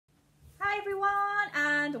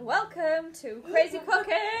and welcome to Crazy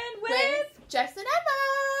Cooking with Jess and Emma.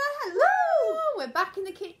 Hello! We're back in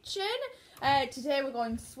the kitchen. Today we're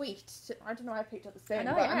going sweet. I don't know why I picked up the spoon,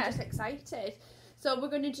 but I'm just excited. So we're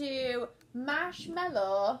going to do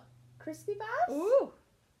marshmallow crispy bars. Ooh,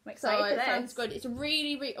 I'm excited so for it this. sounds good. It's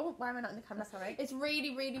really, oh, why am I not in the camera? That's alright. It's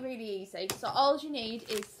really easy. So all you need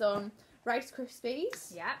is some Rice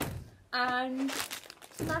Krispies. Yeah. And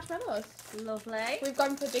some marshmallows. Lovely. We've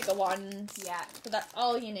gone for bigger ones. Yeah. So that's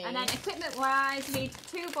all you need. And then equipment wise, you need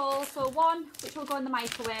 2 bowls. So one which will go in the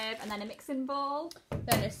microwave, and then a mixing bowl.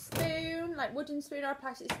 Then a spoon, like wooden spoon or a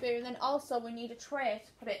plastic spoon. Then also we need a tray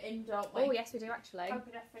to put it in, don't we? Oh yes, we do actually. How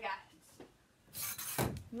could I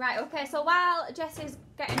forget? Right. Okay. So while Jess is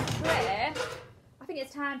getting a tray, I think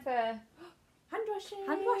it's time for hand washing.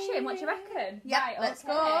 Hand washing. What do you reckon? Yeah. Right, let's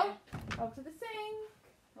okay. go. Over to the sink.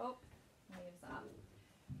 Oh, leaves that.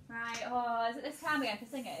 Right. Oh, is it this time again for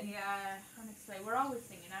singing? Yeah. Honestly, we're always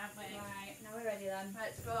singing, aren't we? Right. Now we're ready then.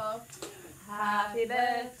 Let's go. Happy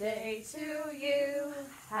birthday to you.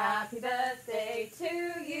 Happy birthday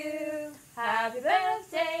to you. Happy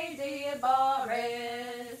birthday, dear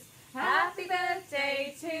Boris. Happy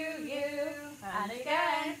birthday to you. And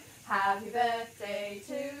again. Happy birthday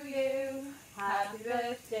to you. Happy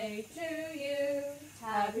birthday to you.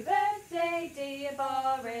 Happy birthday, dear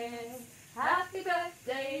Boris. Happy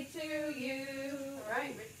birthday to you.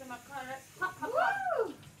 Alright, with some carrots. Hop, hop, hop.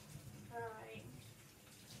 Woo! Right.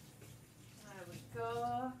 There we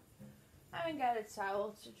go. And get a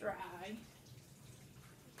towel to dry.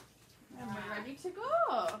 And we're ready to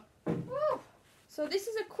go. Woo! So this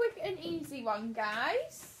is a quick and easy one,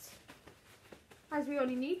 guys. As we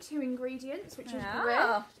only need 2 ingredients, which is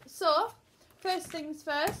great. So, first things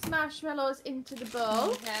first, marshmallows into the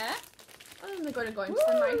bowl. Okay. And then they're going to go into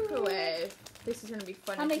the microwave. This is going to be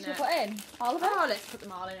fun, How many should we put in? All of them? Oh, let's put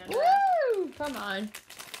them all in. Woo! Come on.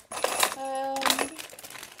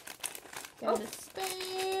 Get a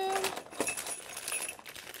spoon.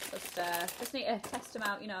 Just need to test them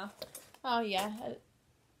out, you know. Oh, yeah.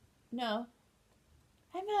 No.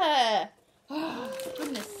 Emma! Oh,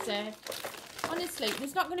 goodness sake. Honestly,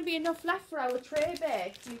 there's not going to be enough left for our tray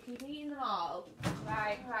bake. You keep eating them all.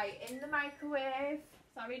 Right, in the microwave.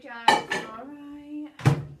 Sorry, Jess. Alright.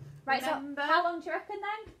 Right, Remember, so how long do you reckon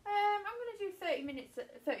then? I'm going to do 30 minutes.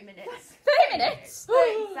 30 minutes. 30 minutes?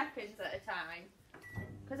 30 seconds at a time.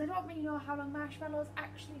 Because I don't really know how long marshmallows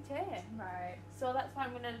actually take. Right. So that's why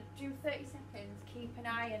I'm going to do 30 seconds. Keep an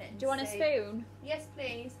eye on it. And Do you want a spoon? Yes,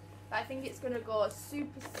 please. But I think it's going to go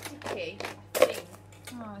super sticky, I think.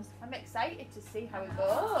 Oh, I'm excited to see how it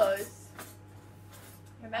goes.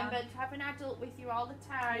 Remember to have an adult with you all the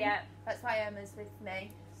time. Yeah. That's why Emma's with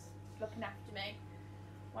me, looking after me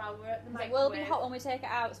while we're at the microwave. It will be hot when we take it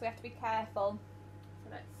out, so we have to be careful. So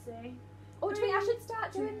let's see. Oh, do you think I should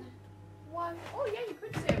start doing... 1. Oh yeah, you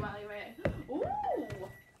could do it while you're waiting. Ooh.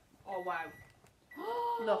 Oh wow.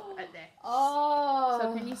 Look at this. Oh.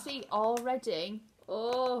 So can you see already?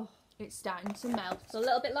 Oh. It's starting to melt. So a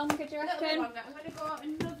little bit longer, do you A little bit reckon? longer. I'm going to go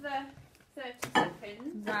another 30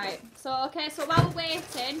 seconds. Right. So, okay, so while we're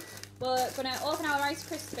waiting, we're going to open our Rice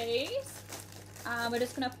Krispies. And we're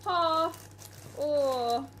just going to pour...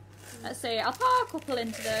 let's see. I'll pour a couple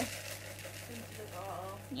into the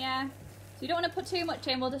bowl. Yeah. So you don't want to put too much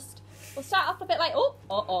in. We'll start off a bit like...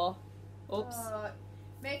 Oops.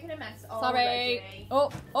 Making a mess Sorry. already.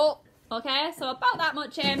 Okay, so about that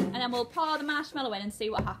much in, and then we'll pour the marshmallow in and see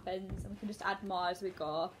what happens. And we can just add more as we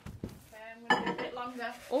go. Okay, I'm going to do a bit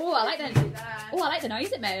longer. Oh, I like the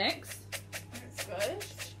noise it makes. That's good.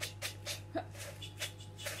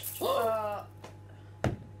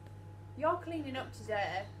 You're cleaning up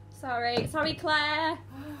today. Sorry, Claire.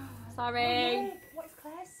 Sorry. Oh, what's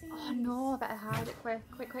Claire seeing? Oh no, I better hide it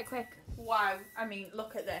quick. Wow, I mean,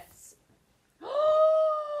 look at this.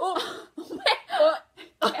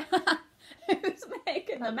 Who's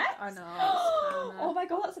making the mess? I know. Oh my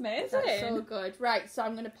god, that's amazing. That's so good. Right, so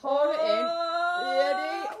I'm going to pour it in.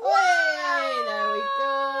 Ready? Wow. There we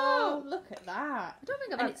go. Look at that. I don't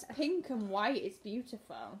think And it's pink and white. It's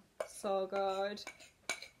beautiful. so good.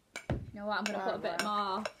 You know what? I'm going to put a bit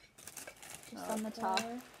more just on the top.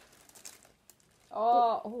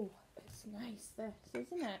 Oh, it's nice, this,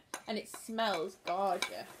 isn't it? And it smells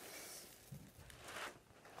gorgeous.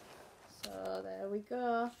 So there we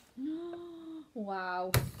go.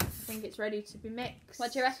 Wow. I think it's ready to be mixed.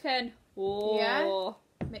 What do you reckon? Oh. Yeah.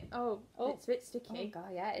 It's a bit sticky. Oh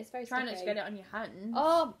god, yeah, it's very Try sticky. not to get it on your hands.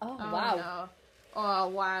 Oh wow. No. Oh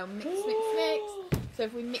wow, mix. So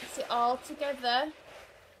if we mix it all together,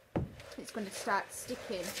 it's going to start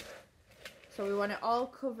sticking. So we want it all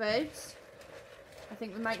covered. I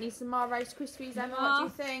think we might need some more Rice Krispies, Emma. What do you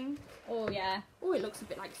think? Oh, yeah. Oh, it looks a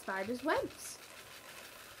bit like spider's webs.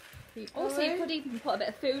 Also, you could even put a bit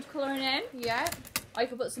of food colouring in. Yeah. Or you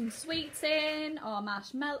could put some sweets in, or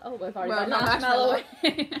marshmallow. Oh, we've already Well, got not marshmallow.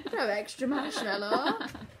 No extra marshmallow.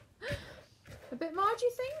 A bit more, do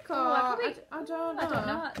you think? Or Oh, I don't know. I don't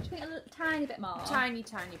know. Do you think a little, tiny bit more? Tiny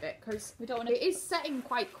bit, because we don't want it is setting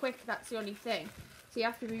quite quick. That's the only thing. So you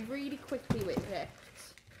have to be really quickly with it.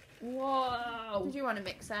 Whoa! Did you want to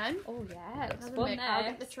mix them? Oh yeah, it looks Have a fun mix. there. I'll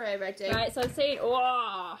get the tray ready. Right, so I'm seeing.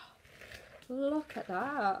 Whoa! Look at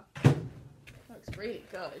that. Looks really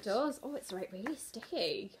good. It does. Oh, it's like really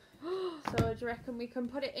sticky. So do you reckon we can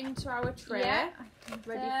put it into our tray? Yeah.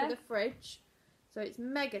 Ready for the fridge. So it's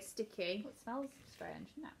mega sticky. Oh, it smells strange,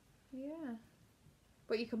 doesn't it? Yeah.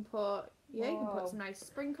 But you can put, you can put some nice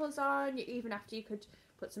sprinkles on. Even after you could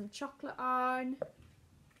put some chocolate on.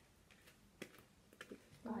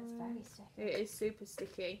 Oh, it's very sticky. It is super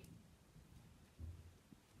sticky.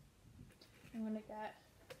 I'm going to get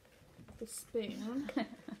the spoon.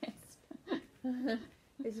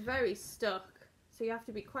 It's very stuck. So you have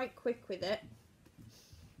to be quite quick with it.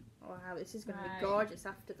 Wow, this is going to be gorgeous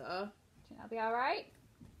after though. Do you think that'll be alright?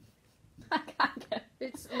 I can't get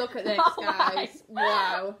it. Look at this, guys.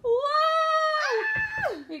 Wow. Whoa!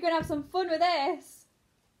 You're going to have some fun with this.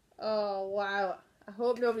 Oh, wow. I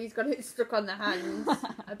hope nobody's got it stuck on their hands.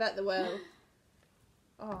 I bet they will.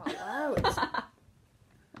 Oh, wow.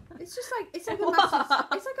 It's just like, it's like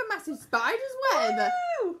a massive spider's web.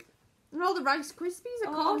 Woo! And all the Rice Krispies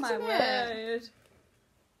are caught in it. Word.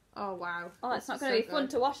 Oh, wow. Oh, it's not going to be fun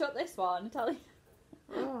to wash up this one, I tell you.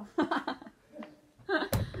 Oh.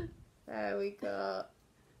 There we go.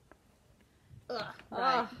 Ugh,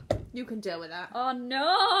 right. You can deal with that. Oh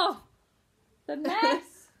no! The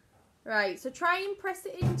mess! Right, so try and press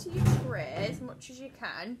it into your tray as much as you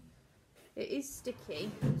can. It is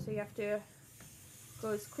sticky, so you have to go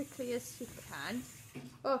as quickly as you can.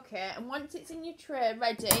 Okay, and once it's in your tray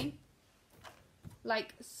ready,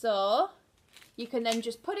 like so, you can then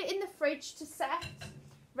just put it in the fridge to set,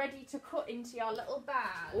 ready to cut into your little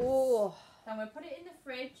bars. Oh. Then we'll put it in the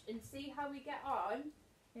fridge and see how we get on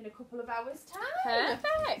in a couple of hours' time.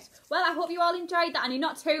 Perfect. Well, I hope you all enjoyed that and you're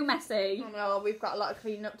not too messy. Oh no, we've got a lot of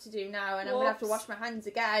cleaning up to do now and I'm going to have to wash my hands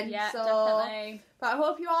again. Yeah, so, definitely. But I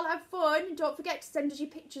hope you all have fun. Don't forget to send us your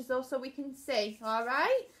pictures though so we can see.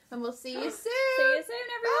 Alright? And we'll see you soon. See you soon,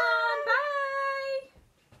 everyone. Bye.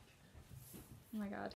 Bye. Oh my God.